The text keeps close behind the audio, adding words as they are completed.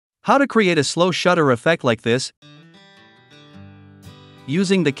How to create a slow shutter effect like this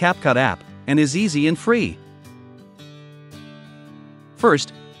using the CapCut app, and is easy and free.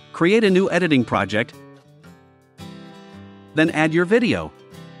 First, create a new editing project, then add your video.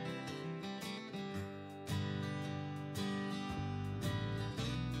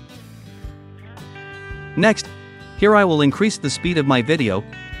 Next, here I will increase the speed of my video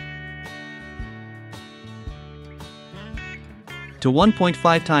to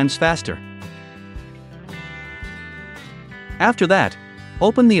 1.5 times faster. After that,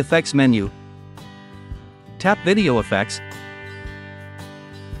 open the Effects menu, tap Video Effects,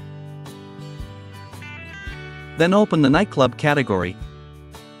 then open the Nightclub category,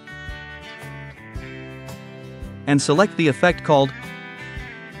 and select the effect called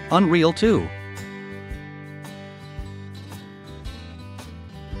Unreal 2.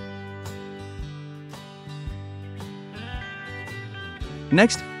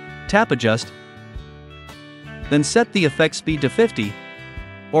 Next, tap Adjust, then set the effect speed to 50,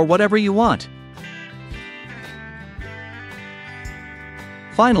 or whatever you want.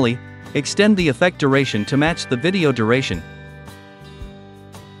 Finally, extend the effect duration to match the video duration.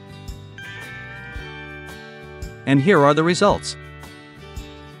 And here are the results.